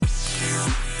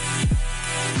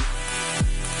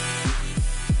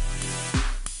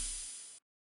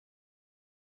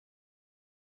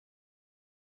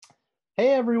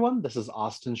Hey everyone, this is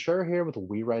Austin Schur here with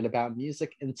We Write About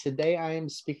Music, and today I am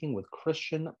speaking with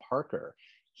Christian Parker.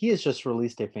 He has just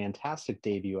released a fantastic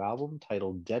debut album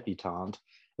titled Debutante,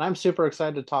 and I'm super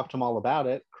excited to talk to him all about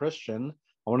it. Christian,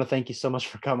 I want to thank you so much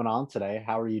for coming on today.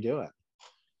 How are you doing?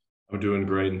 I'm doing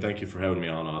great, and thank you for having me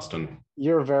on, Austin.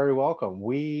 You're very welcome.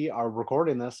 We are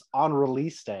recording this on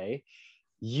release day.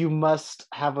 You must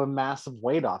have a massive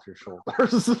weight off your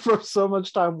shoulders for so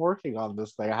much time working on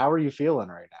this thing. How are you feeling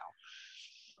right now?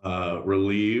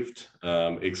 Relieved,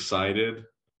 excited.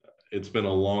 It's been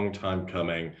a long time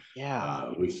coming.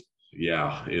 Yeah.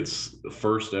 Yeah, it's the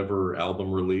first ever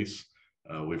album release.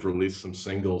 We've released some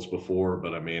singles before,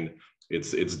 but I mean,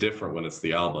 it's different when it's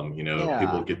the album. You know, Yeah.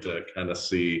 people get to kind of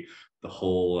see the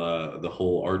whole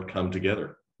art come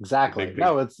together. The Exactly. big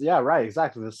No, picture. it's yeah, right,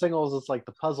 exactly. The singles, it's like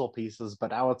the puzzle pieces,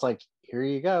 but now it's like, here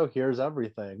you go, here's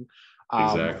everything. Um,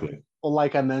 Exactly.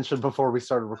 like I mentioned before we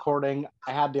started recording,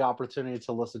 I had the opportunity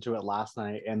to listen to it last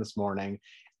night and this morning,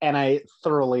 and I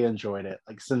thoroughly enjoyed it,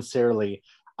 like sincerely.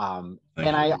 And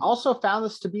Thank I you. also found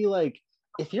this to be like,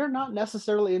 if you're not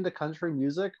necessarily into country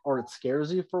music or it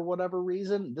scares you for whatever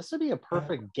reason, this would be a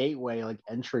perfect gateway, like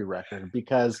entry record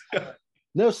because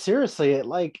no, seriously,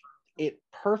 it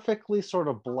perfectly sort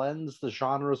of blends the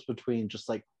genres between just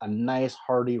like a nice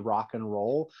hearty rock and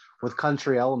roll with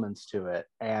country elements to it,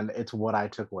 and it's what I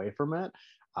took away from it.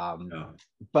 Um, Yeah.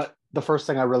 but the first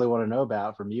thing I really want to know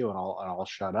about from you, and I'll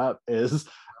shut up, is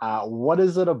what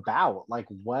is it about? Like,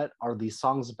 what are these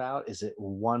songs about? Is it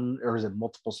one, or is it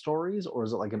multiple stories, or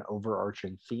is it like an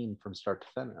overarching theme from start to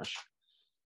finish?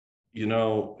 You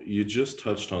know, you just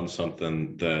touched on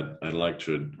something that I'd like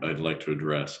to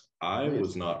address. I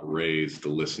was Please. not raised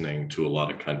listening to a lot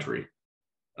of country.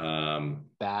 Um,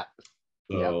 That.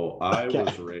 Yep. so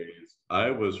Okay.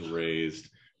 I was raised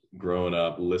growing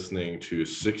up listening to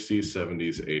 60s,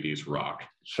 70s, 80s rock.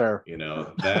 Sure. You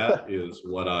know, that is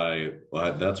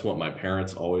that's what my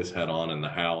parents always had on in the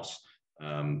house.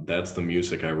 That's the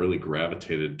music I really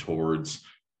gravitated towards.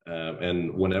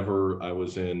 And whenever I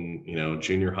was in,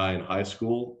 junior high and high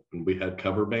school, and we had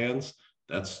cover bands,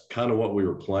 that's kind of what we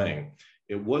were playing.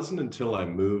 It wasn't until I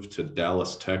moved to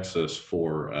Dallas, Texas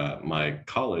for my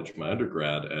college, my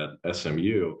undergrad at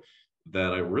SMU,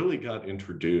 that I really got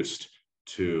introduced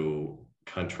to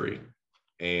country.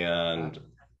 And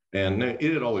and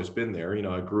it had always been there. You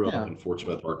know, I grew up Yeah. in Fort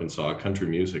Smith, Arkansas. Country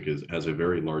music has a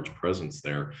very large presence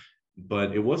there,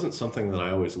 but it wasn't something that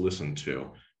I always listened to.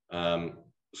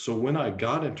 So when I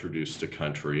got introduced to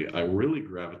country, I really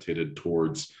gravitated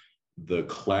towards the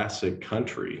classic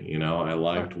country. You know, I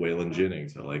liked Waylon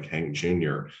Jennings, I liked Hank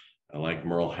Jr., I liked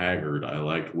Merle Haggard, I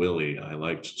liked Willie, I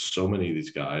liked so many of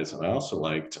these guys, and I also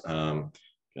liked the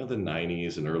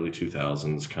 '90s and early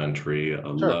 2000s country. I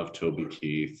Sure. love Toby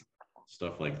Keith,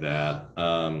 stuff like that.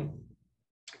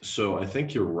 So I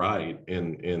think you're right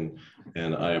and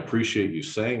I appreciate you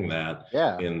saying that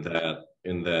Yeah. in that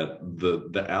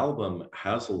the album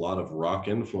has a lot of rock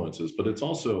influences, but it's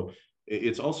also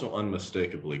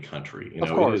unmistakably country. You Of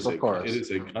know, it course, is of it course.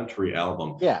 is a country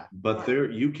album, Yeah, but there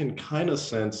you can kind of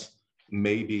sense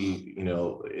maybe,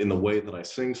 in the way that I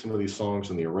sing some of these songs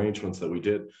and the arrangements that we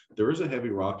did, there is a heavy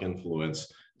rock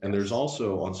influence. And there's yes.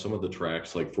 also on some of the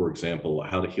tracks, like for example,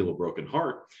 How to Heal a Broken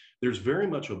Heart, there's very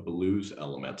much a blues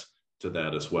element to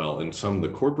that as well. And some of the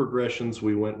chord progressions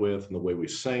we went with and the way we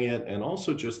sang it, and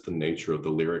also just the nature of the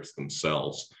lyrics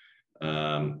themselves.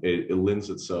 It lends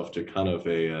itself to kind of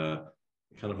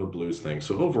a blues thing.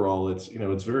 So overall, it's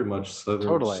very much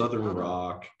Totally. southern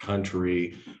rock,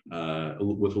 country,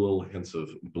 with little hints of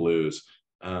blues.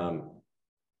 Um,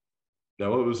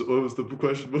 Now, what was the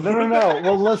question No, before no, no. that?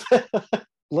 Well, listen,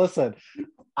 listen.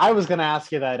 I was going to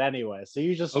ask you that anyway, so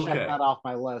you just checked Okay, that off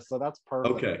my list, so that's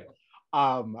perfect. okay,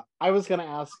 I was going to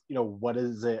ask, what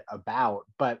is it about?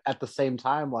 But at the same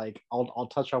time, like, I'll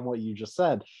touch on what you just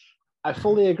said. I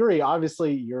fully agree.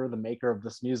 Obviously, you're the maker of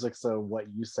this music, so what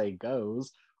you say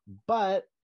goes. But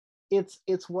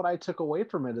it's what I took away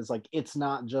from it is like it's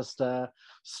not just a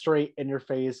straight in your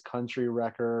face country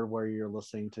record where you're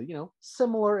listening to,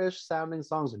 similar-ish sounding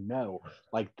songs. No,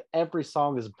 like every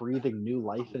song is breathing new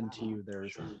life into you.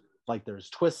 There's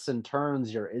twists and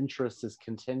turns. Your interest is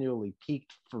continually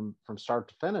peaked from start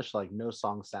to finish. Like no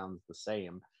song sounds the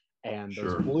same. And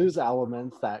those sure. blues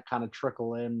elements that kind of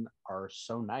trickle in are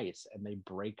so nice and they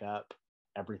break up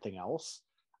everything else.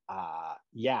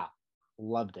 Yeah,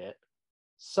 loved it.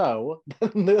 So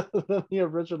the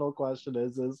original question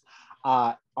is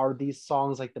are these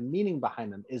songs, like the meaning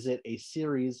behind them? Is it a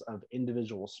series of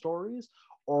individual stories,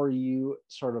 or are you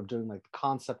sort of doing like the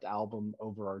concept album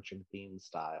overarching theme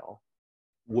style?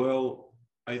 Well,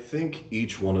 I think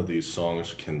each one of these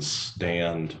songs can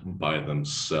stand by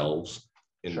themselves,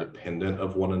 Sure. independent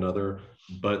of one another,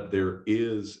 but there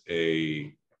is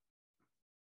a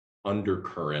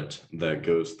undercurrent that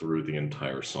goes through the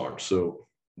entire song. So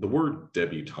the word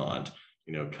debutante,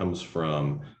 comes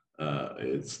from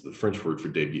it's the French word for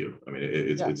debut. I mean,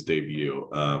 it's debut.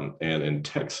 And in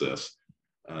Texas,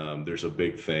 there's a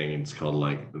big thing. It's called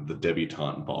like the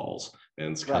debutante balls,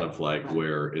 and it's kind of like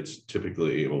where it's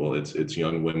typically, well, it's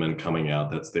young women coming out.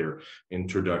 That's their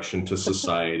introduction to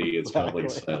society. It's kind of like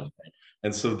silent.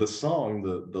 And so the song,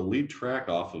 the lead track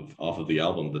off of the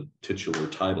album, the titular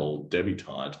title,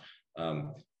 Debutante,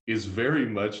 is very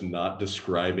much not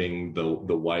describing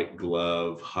the white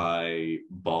glove, high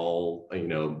ball,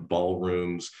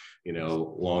 ballrooms,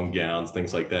 long gowns,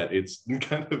 things like that. It's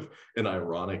kind of an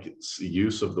ironic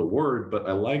use of the word, but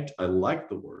I like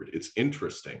the word. It's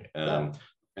interesting. And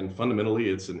fundamentally,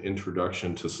 it's an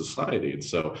introduction to society. And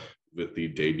so with the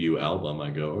debut album,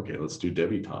 I go, okay, let's do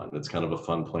debutante. That's kind of a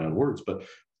fun play on words. But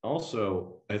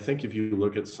also, I think if you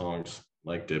look at songs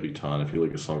like Debutante, if you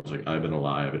look at songs like I've Been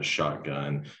Alive, at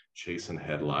Shotgun, Chasing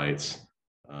Headlights,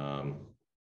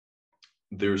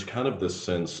 there's kind of this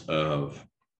sense of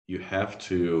you have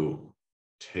to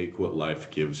take what life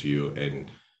gives you,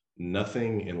 and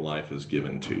nothing in life is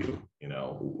given to you.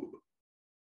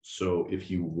 So if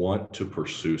you want to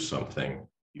pursue something,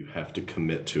 you have to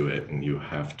commit to it and you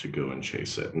have to go and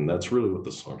chase it. And that's really what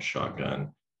the song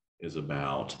Shotgun is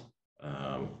about.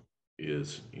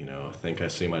 I think I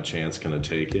see my chance, gonna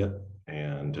take it.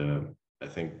 And I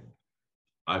think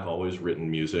I've always written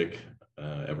music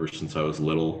ever since I was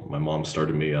little. My mom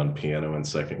started me on piano in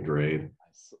second grade.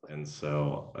 And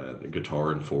so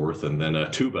guitar in fourth, and then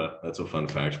tuba. That's a fun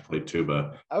fact. Played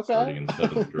tuba starting in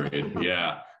seventh grade.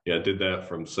 Yeah. Did that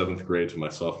from seventh grade to my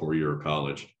sophomore year of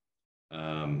college.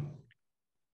 And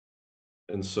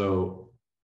so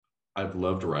I've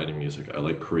loved writing music. I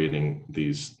like creating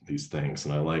these things,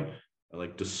 and I like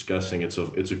discussing. It's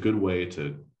a good way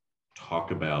to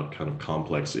talk about kind of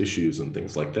complex issues and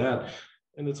things like that.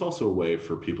 And it's also a way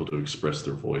for people to express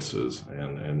their voices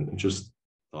and just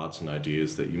thoughts and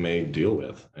ideas that you may deal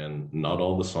with. And not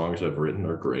all the songs I've written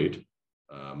are great.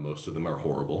 Most of them are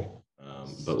horrible.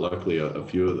 But luckily, a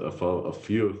few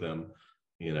of them,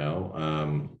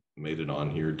 made it on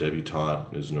here.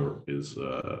 Debutante is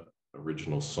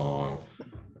original song.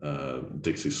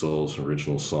 Dixie Soul's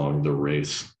original song. The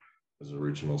Race is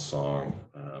original song.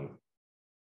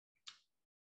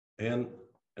 And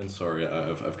sorry,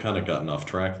 I've kind of gotten off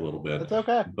track a little bit. It's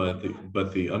okay.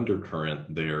 But the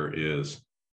undercurrent there is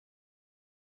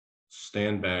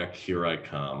stand back, here I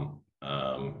come.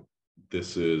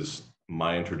 This is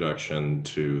my introduction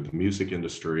to the music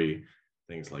industry,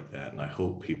 things like that. And I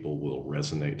hope people will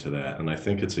resonate to that. And I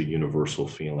think it's a universal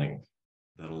feeling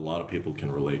that a lot of people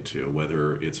can relate to,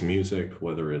 whether it's music,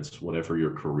 whether it's whatever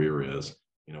your career is.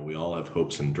 We all have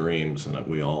hopes and dreams, and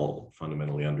we all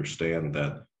fundamentally understand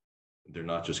that they're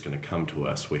not just going to come to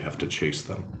us. We have to chase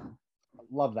them.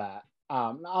 Love that.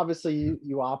 Obviously,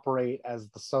 you operate as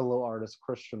the solo artist,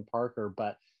 Christian Parker,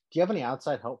 but do you have any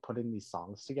outside help putting these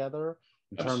songs together?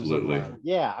 Absolutely.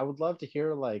 I would love to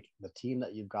hear like the team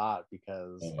that you've got,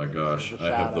 because oh my gosh, I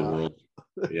have the world.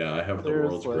 Yeah, I have the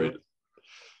world's greatest.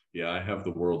 Yeah, I have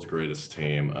the world's greatest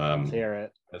team. Let's hear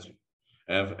it.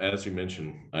 As you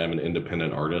mentioned, I am an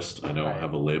independent artist. I don't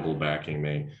have a label backing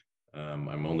me.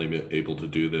 I'm only able to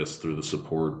do this through the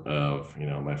support of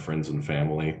my friends and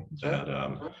family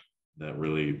that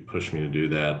really pushed me to do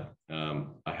that.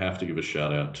 I have to give a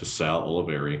shout out to Sal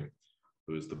Oliveri,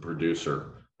 who is the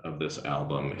producer of this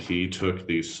album. He took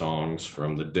these songs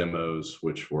from the demos,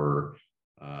 which were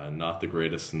not the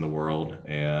greatest in the world,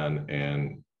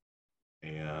 and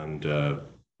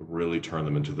really turned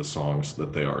them into the songs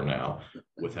that they are now.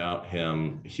 Without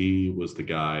him, he was the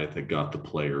guy that got the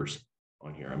players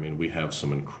on here. I mean, we have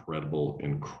some incredible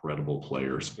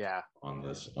players on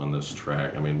this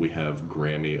track. I mean, we have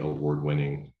Grammy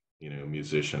award-winning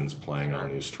musicians playing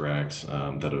on these tracks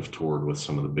that have toured with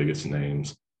some of the biggest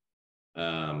names.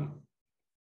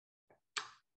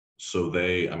 So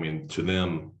to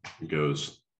them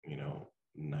goes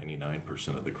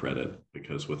 99% of the credit,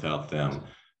 because without them,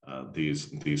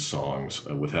 these songs,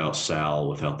 without Sal,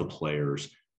 without the players,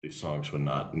 these songs would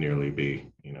not nearly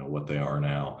be what they are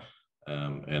now.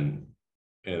 And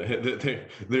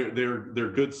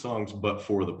they're good songs, but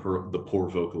for the poor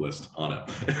vocalist on it.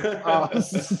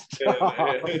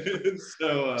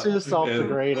 So too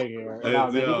self-degrading here. You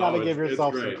gotta give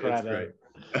yourself some credit.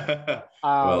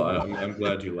 Well, I'm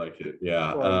glad you like it.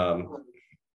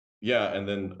 And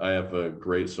then I have a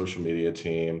great social media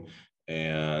team,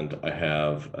 and I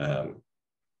have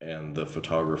and the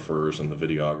photographers and the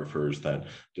videographers that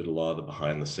did a lot of the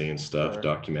behind the scenes stuff, Sure.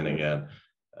 documenting it.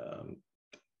 Um,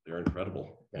 they're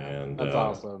incredible, Yeah, and that's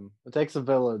awesome. It takes a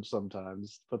village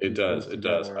sometimes to put it these things does. It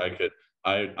does. together.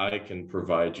 I can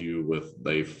provide you with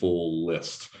a full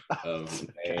list of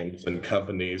Okay. names and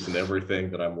companies and everything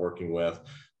that I'm working with.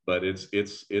 But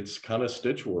it's kind of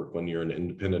stitch work when you're an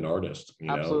independent artist. You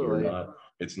know, you're Absolutely. not.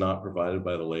 It's not provided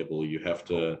by the label. You have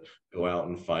to go out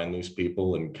and find these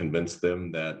people and convince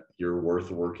them that you're worth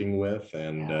working with.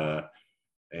 Yeah.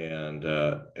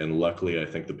 And luckily, I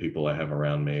think the people I have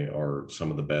around me are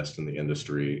some of the best in the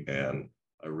industry, and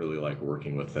I really like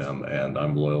working with them, and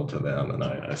I'm loyal to them, and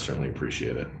I certainly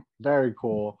appreciate it. Very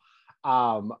cool.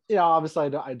 Obviously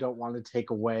I don't want to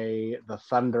take away the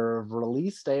thunder of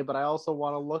release day, but I also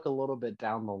want to look a little bit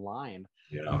down the line.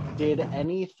 Yeah. Did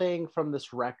anything from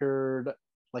this record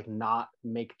like not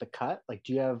make the cut? Like,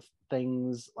 do you have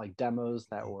things like demos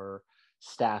that were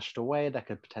stashed away that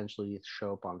could potentially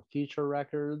show up on future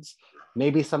records?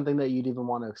 Maybe something that you'd even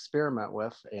want to experiment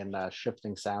with in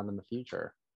shifting sound in the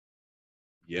future.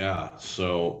 Yeah,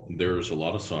 so there's a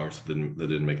lot of songs that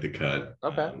didn't make the cut.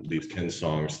 Okay. These 10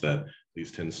 songs,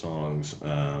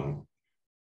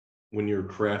 when you're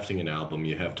crafting an album,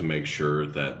 you have to make sure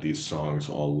that these songs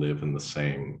all live in the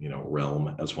same,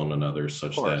 realm as one another, Of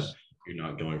such that course. you're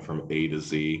not going from A to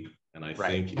Z. And I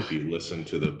Right. think if you listen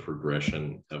to the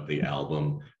progression of the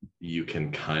album, you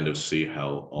can kind of see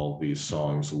how all these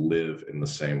songs live in the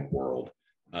same world.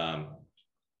 Um,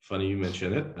 Funny you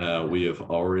mention it. We have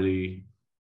already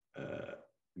uh,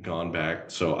 gone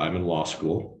back. So I'm in law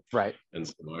school, Right. and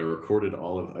so I recorded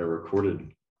all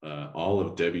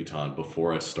of Debutante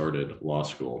before I started law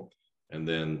school. And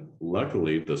then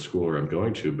luckily, the school where I'm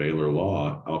going to, Baylor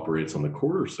Law, operates on the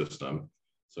quarter system,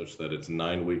 such that it's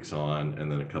 9 weeks on and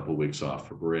then a couple weeks off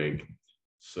for break.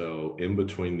 So in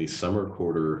between the summer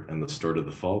quarter and the start of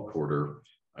the fall quarter,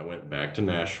 I went back to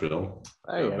Nashville,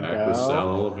 There got you back with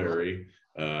Sal go. Oliveri,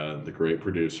 the great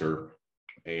producer,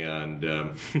 and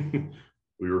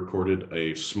we recorded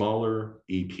a smaller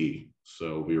EP.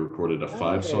 So we recorded a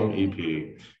 5 song Hey.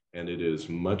 EP, and it is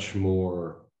much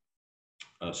more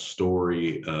a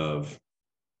story of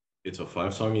it's a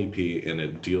 5 song EP, and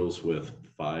it deals with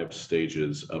 5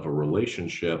 stages of a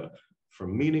relationship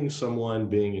from meeting someone,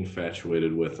 being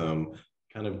infatuated with them,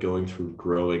 kind of going through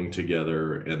growing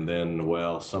together, and then,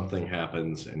 well, something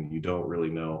happens and you don't really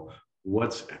know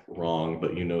what's wrong,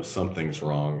 but something's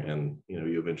wrong, and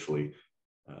you eventually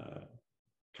uh,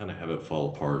 kind of have it fall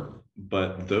apart.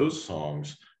 But those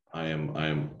songs, I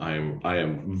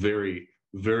am very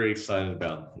very excited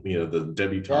about. The Yeah,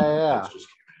 debutante yeah, that's yeah. just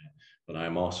came out, but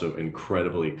I'm also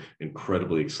incredibly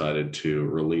excited to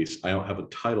release. I don't have a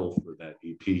title for that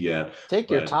EP yet, Take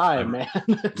your but time, man.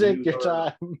 Take you your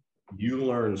learn time. you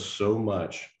learn so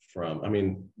much from. I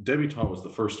mean, debutante was the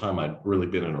first time I'd really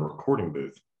been in a recording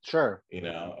booth, Sure.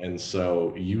 and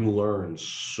so you learn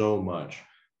so much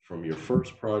from your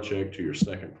first project to your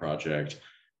second project.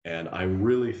 And I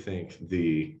really think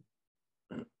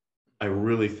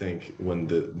when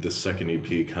the second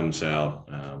EP comes out,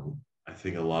 I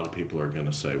think a lot of people are going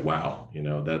to say, wow,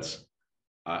 that's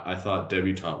I thought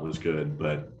debutante was good,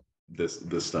 but this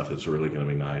stuff is really going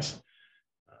to be nice.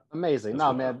 Amazing. That's No,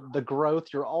 what man, the growth,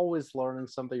 you're always learning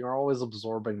something, you're always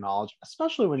absorbing knowledge,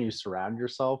 especially when you surround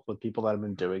yourself with people that have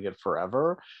been doing it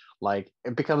forever. Like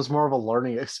it becomes more of a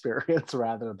learning experience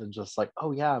rather than just like,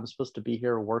 oh yeah, I'm supposed to be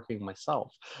here working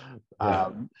myself. yeah.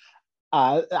 Um,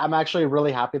 I'm actually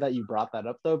really happy that you brought that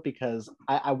up though, because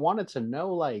I wanted to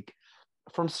know, like,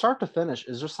 from start to finish,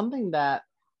 is there something that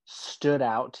stood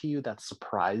out to you that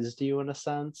surprised you in a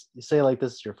sense? You say like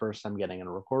this is your first time getting in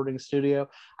a recording studio.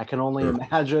 I can only Sure.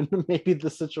 imagine maybe the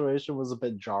situation was a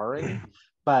bit jarring,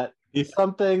 but Yeah.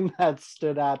 something that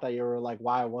stood out that you were like,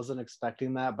 wow, I wasn't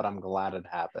expecting that, but I'm glad it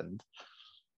happened.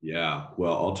 Yeah,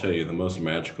 well, I'll tell you the most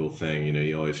magical thing,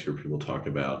 you always hear people talk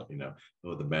about,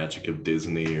 oh, the magic of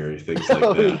Disney or things like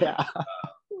Oh that. yeah.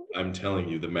 I'm telling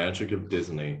you, the magic of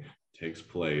Disney takes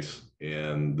place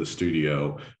in the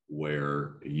studio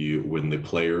when the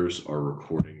players are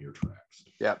recording your tracks.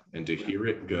 Yep. And to hear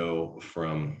it go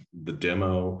from the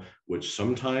demo, which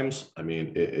sometimes, I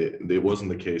mean, it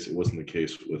wasn't the case. It wasn't the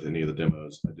case with any of the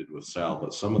demos I did with Sal,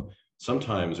 but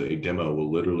sometimes a demo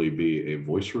will literally be a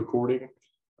voice recording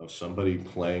of somebody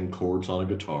playing chords on a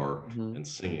guitar Mhm. and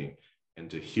singing. And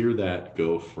to hear that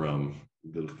go from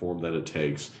the form that it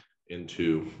takes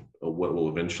into what will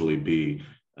eventually be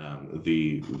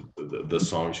the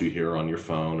songs you hear on your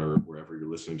phone or wherever you're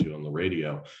listening to on the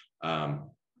radio,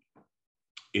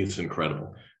 it's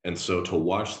incredible. And so to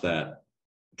watch that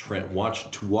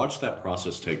watch that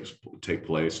process take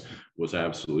place was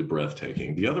absolutely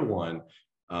breathtaking. The other one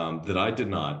that I did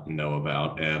not know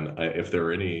about, and if there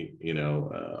are any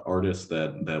artists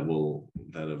that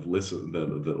have listened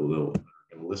that will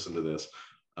listen to this,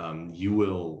 you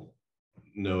will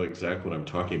know exactly what I'm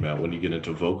talking about when you get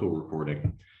into vocal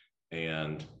recording,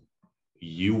 and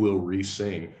you will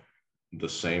re-sing the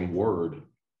same word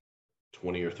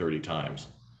 20 or 30 times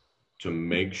to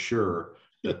make sure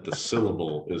that the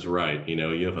syllable is right.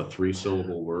 You have a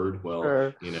 3-syllable word. Well,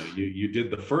 Sure. you did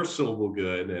the first syllable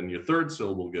good and your third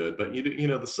syllable good, but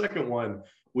the second one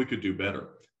we could do better,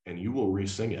 and you will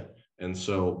re-sing it. And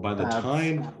so by the That's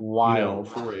time, wild.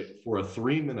 for a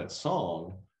 3-minute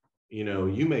song,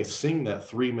 you may sing that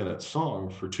 3-minute song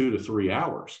for 2 to 3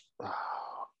 hours.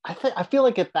 I feel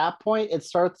like at that point it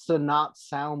starts to not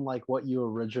sound like what you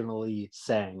originally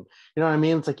sang. You know what I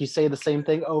mean? It's like you say the same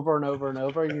thing over and over and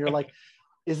over, and you're like,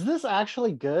 is this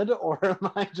actually good, or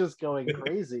am I just going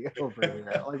crazy over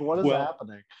here? Like, what is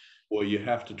happening? Well, you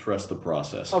have to trust the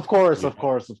process. Of course.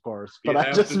 But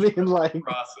I just mean like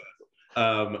process.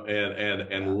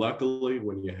 And luckily,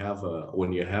 when you have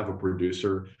a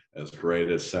producer as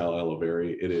great as Sal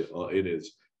Oliveri, it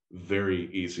is very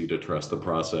easy to trust the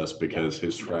process because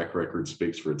his track record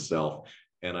speaks for itself.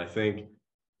 And I think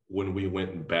when we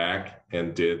went back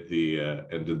and did the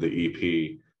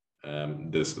EP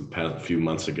this past few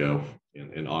months ago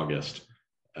in August,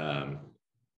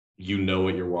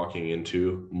 what you're walking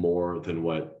into more than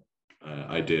what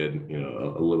I did,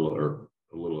 a little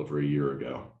over a year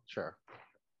ago. Sure.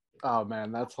 Oh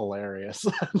man, that's hilarious.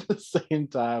 At the same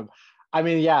time, I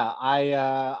mean, yeah,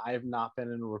 I have not been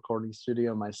in a recording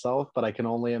studio myself, but I can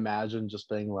only imagine just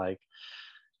being like,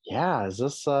 yeah, is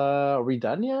this are we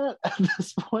done yet at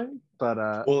this point? But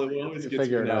well, it always gets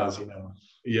figure it out.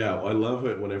 Yeah, I love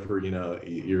it whenever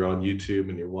you're on YouTube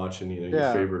and you're watching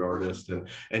your favorite artist,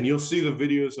 and you'll see the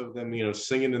videos of them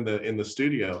singing in the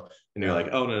studio, and you're like,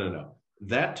 oh no,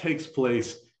 that takes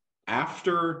place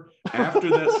after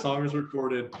that song is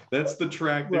recorded. That's the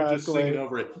track, they're just singing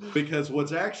over it, because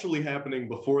what's actually happening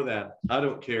before that, I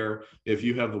don't care if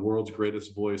you have the world's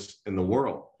greatest voice in the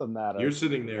world, you're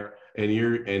sitting there and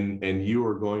you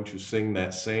are going to sing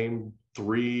that same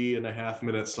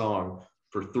 3.5-minute song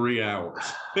for 3 hours.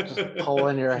 Just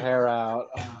pulling your hair out.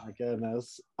 Oh my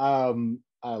goodness. I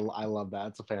love that.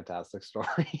 It's a fantastic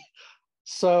story.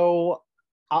 So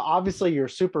obviously you're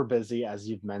super busy, as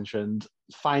you've mentioned.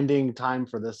 Finding time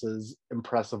for this is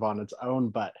impressive on its own,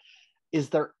 but is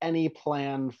there any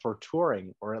plan for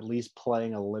touring, or at least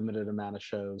playing a limited amount of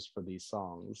shows for these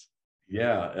songs?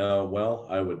 Yeah, well,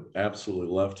 I would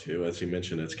absolutely love to. As you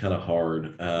mentioned, it's kind of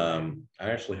hard. I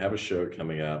actually have a show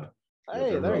coming up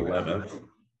November 11th.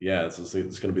 Yeah, it's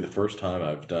going to be the first time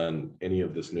I've done any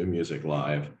of this new music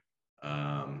live.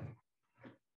 And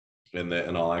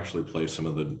I'll actually play some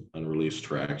of the unreleased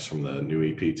tracks from the new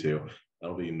EP too.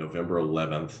 That'll be November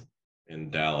 11th in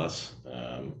Dallas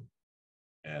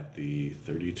at the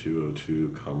 3202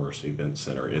 Commerce Event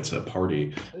Center. It's a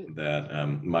party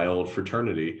that my old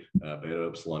fraternity, Beta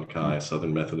Upsilon Chi,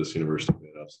 Southern Methodist University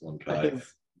Beta Upsilon Chi,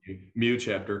 Mu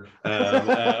chapter.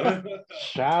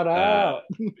 Shout out.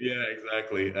 Yeah,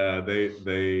 exactly.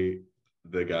 The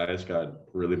guys got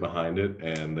really behind it,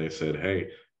 and they said, hey,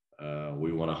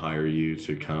 we want to hire you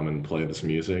to come and play this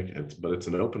music. But it's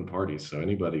an open party, so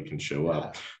anybody can show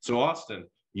up. So Austin,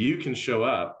 you can show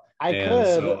up. I could.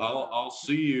 So I'll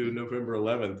see you November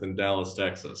 11th in Dallas,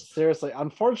 Texas. Seriously,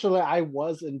 unfortunately, I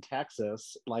was in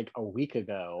Texas like a week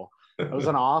ago. I was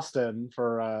in Austin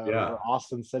for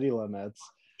Austin City Limits.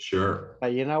 Sure.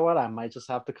 But you know what? I might just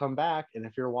have to come back. And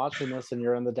if you're watching this and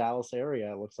you're in the Dallas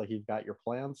area, it looks like you've got your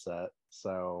plan set.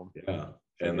 So yeah.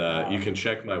 And you can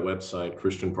check my website,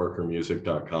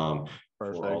 christianparkermusic.com,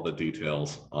 for all the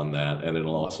details on that. And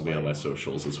it'll also be on my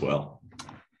socials as well.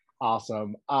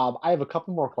 Awesome. I have a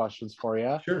couple more questions for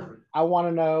you. Sure. I want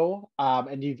to know,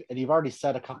 and you've already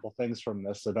said a couple things from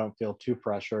this, so don't feel too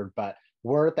pressured, but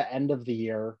we're at the end of the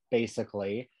year,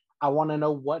 basically. I want to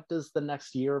know, what does the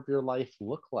next year of your life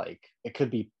look like? It could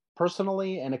be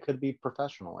personally and it could be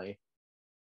professionally.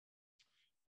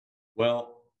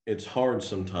 Well, it's hard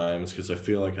sometimes because I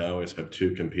feel like I always have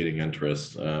two competing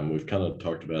interests. We've kind of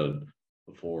talked about it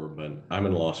before, but I'm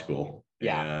in law school.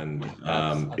 Yeah, and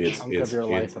it's of your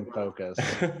life and focus.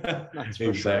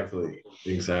 Exactly.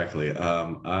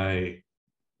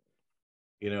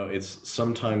 It's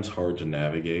sometimes hard to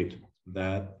navigate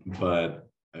that, but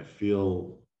I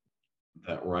feel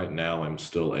that right now I'm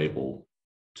still able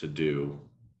to do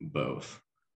both.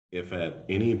 If at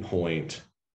any point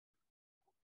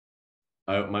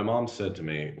My mom said to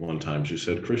me one time, she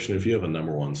said, Christian, if you have a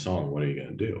number one song, what are you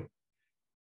going to do?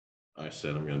 I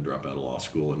said, I'm going to drop out of law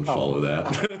school and Oh, follow that.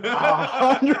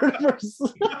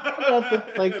 100%. I have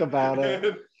to think about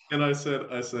it. And I said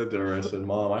to her, I said,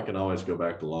 Mom, I can always go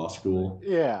back to law school.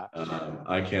 Yeah.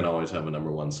 I can't always have a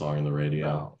number one song in the radio.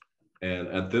 No. And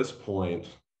at this point,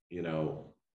 you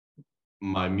know,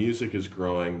 my music is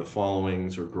growing, the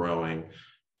followings are growing,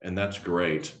 and that's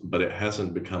great. But it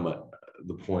hasn't become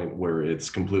the point where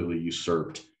it's completely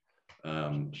usurped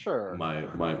Sure.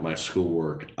 my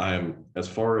schoolwork. I'm as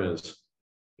far as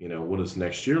what does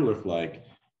next year look like?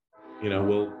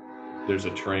 Well, there's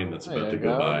a train that's about to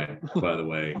go by the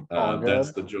way.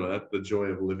 That's the joy. That's the joy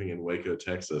of living in Waco,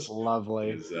 Texas.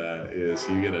 Lovely. Is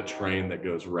you get a train that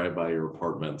goes right by your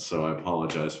apartment. So I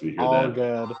apologize if you hear all that.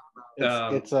 Good.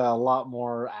 It's a lot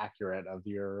more accurate of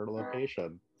your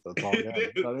location. So it's all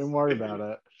good. Don't even worry about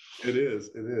it. It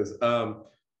is.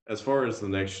 As far as the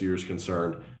next year is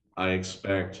concerned, I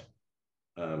expect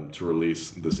to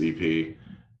release this EP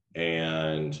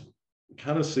and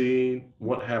kind of see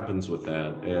what happens with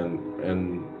that,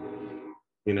 and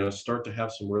start to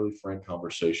have some really frank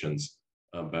conversations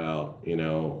about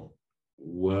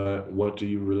what do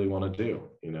you really want to do,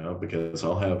 because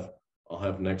I'll have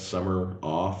next summer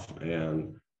off,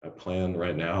 and I plan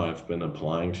right now. I've been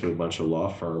applying to a bunch of law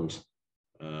firms,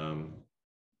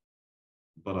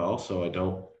 but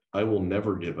I will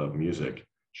never give up music.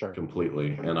 Sure.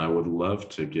 Completely. And I would love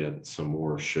to get some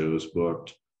more shows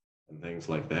booked and things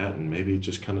like that, and maybe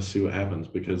just kind of see what happens,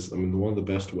 because I mean, one of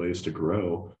the best ways to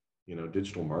grow,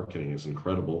 digital marketing is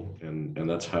incredible, and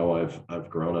that's how I've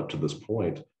grown up to this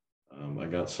point. I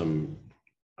got some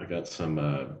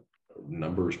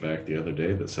numbers back the other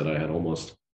day that said I had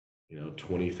almost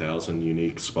 20,000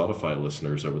 unique Spotify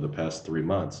listeners over the past 3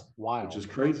 months. Wow. Which is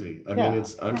crazy. I mean,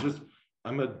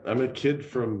 I'm a kid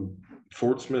from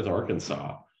Fort Smith,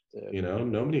 Arkansas.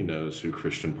 Nobody knows who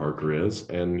Christian Parker is,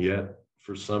 and yet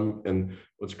and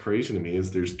what's crazy to me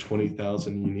is there's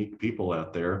 20,000 unique people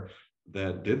out there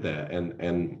that did that,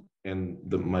 and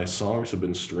my songs have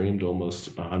been streamed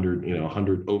almost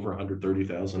 100 over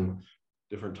 130,000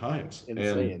 different times.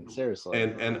 Insane, seriously.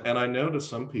 And I know to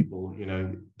some people,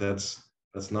 that's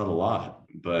not a lot,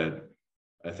 but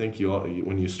I think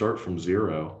when you start from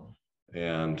zero.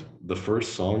 And the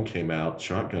first song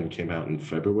Shotgun came out in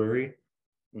February,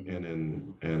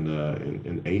 and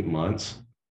in 8 months,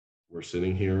 we're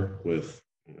sitting here with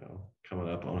coming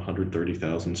up on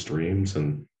 130,000 streams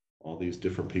and all these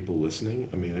different people listening.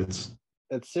 I mean, it's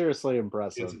seriously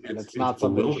impressive, and it's not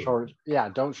something short. Yeah,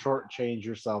 don't shortchange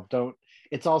yourself. Don't.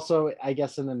 It's also, I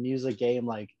guess, in the music game,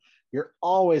 like, you're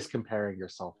always comparing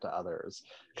yourself to others,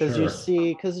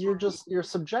 because you're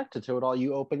subjected to it all.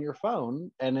 You open your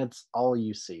phone and it's all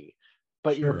you see,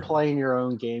 but you're playing your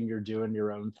own game, you're doing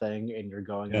your own thing, and you're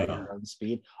going at your own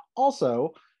speed.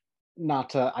 Also,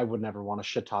 I would never want to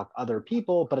shit talk other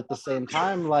people, but at the same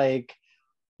time, like,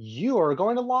 you are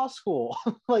going to law school.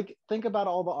 Like, think about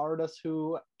all the artists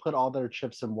who put all their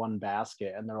chips in one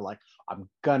basket, and they're like, I'm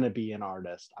gonna be an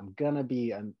artist, I'm gonna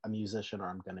be a musician, or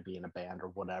I'm gonna be in a band, or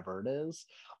whatever it is.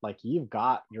 Like, you've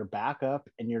got your backup,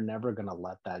 and you're never gonna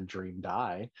let that dream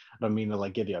die. I don't mean to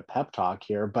like give you a pep talk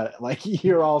here, but like,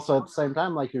 you're also at the same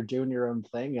time, like, you're doing your own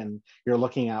thing, and you're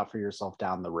looking out for yourself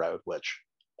down the road, which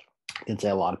I can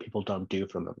say a lot of people don't do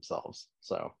for themselves.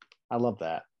 So I love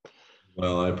that.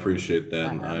 Well, I appreciate that.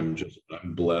 I'm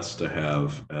blessed to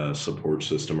have a support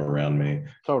system around me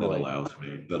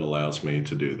that allows me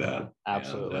to do that.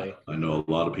 Absolutely. And, I know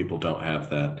a lot of people don't have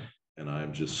that, and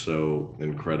I'm just so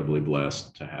incredibly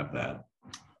blessed to have that.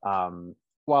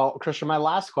 Well, Christian, my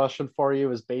last question for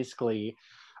you is basically,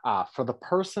 for the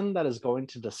person that is going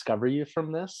to discover you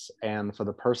from this, and for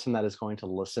the person that is going to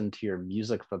listen to your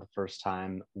music for the first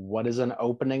time, what is an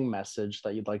opening message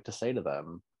that you'd like to say to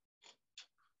them?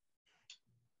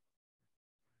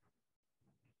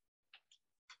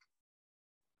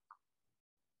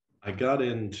 I got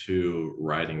into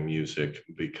writing music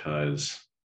because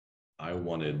I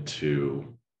wanted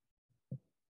to.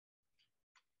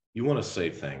 You want to say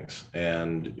things,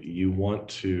 and you want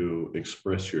to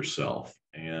express yourself,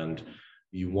 and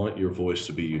you want your voice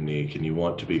to be unique, and you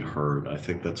want to be heard. I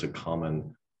think that's a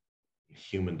common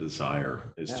human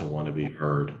desire, is to want to be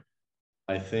heard.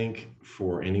 I think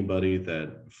for anybody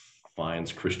that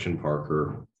finds Christian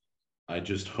Parker, I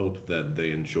just hope that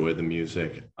they enjoy the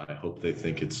music. I hope they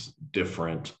think it's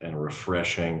different and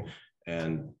refreshing,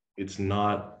 and it's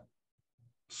not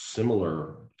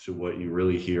similar to what you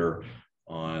really hear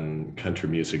on country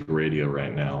music radio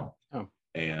right now. Oh.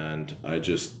 And I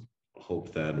just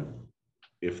hope that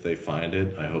if they find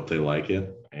it, I hope they like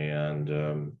it.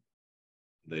 And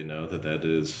they know that that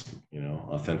is,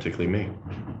 authentically me.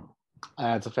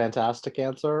 It's a fantastic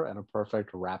answer and a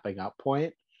perfect wrapping up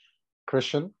point.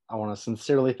 Christian, I want to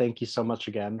sincerely thank you so much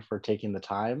again for taking the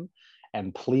time.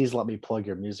 And please let me plug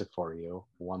your music for you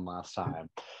one last time.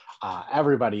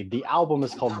 Everybody, the album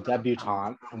is called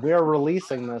Debutante, and we are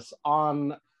releasing this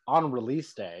on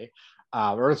release day.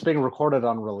 Or it's being recorded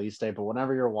on release day, but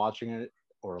whenever you're watching it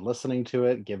or listening to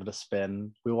it, give it a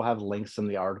spin. We will have links in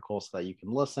the article so that you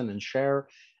can listen and share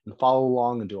and follow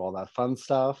along and do all that fun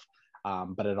stuff.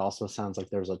 But it also sounds like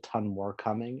there's a ton more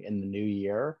coming in the new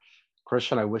year.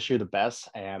 Christian, I wish you the best,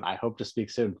 and I hope to speak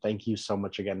soon. Thank you so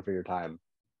much again for your time.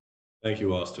 Thank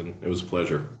you, Austin. It was a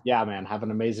pleasure. Yeah, man. Have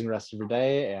an amazing rest of your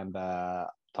day, and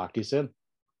talk to you soon.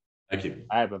 Thank you.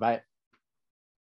 All right, bye-bye.